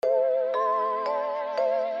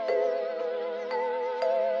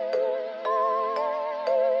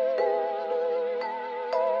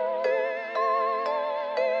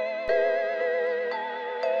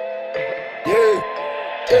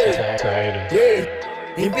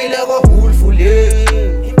Impilo kwa-Wolf le,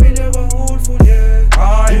 impilo kwa-Wolf le,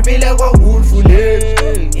 impilo kwa-Wolf le,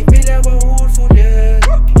 impilo kwa-Wolf le,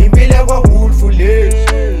 impilo kwa-Wolf le,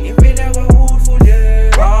 impilo kwa-Wolf le,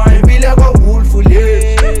 impilo kwa-Wolf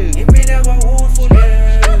le, impilo kwa-Wolf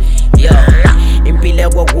le. Yo, impilo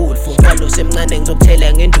kwa-Wolf, umfana usemncane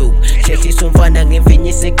ngizokuthela ngenduku. Hlehlisa umfana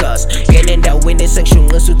ngemfinyisa igazi, ngene endaweni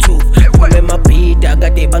sengishunqisa uthufu. Phume emabhida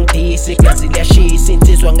kade bangidisa, igazi liyashisa,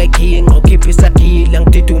 insizwa ngekhiye ngizokhipha isagila.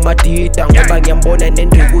 Ngidida umadida ngoba ngiyambona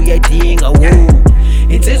nenduku uyayidinga.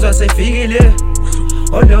 Insizwa sefikile,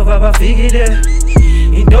 olova bafikile,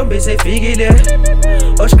 intombi sefikile,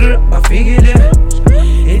 oshkr bafikile.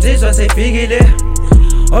 Insizwa sefikile,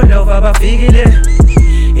 olova bafikile,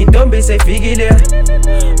 intombi sefikile,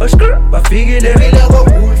 oshkr bafikile. Impilo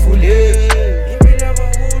kwa-Wolf le.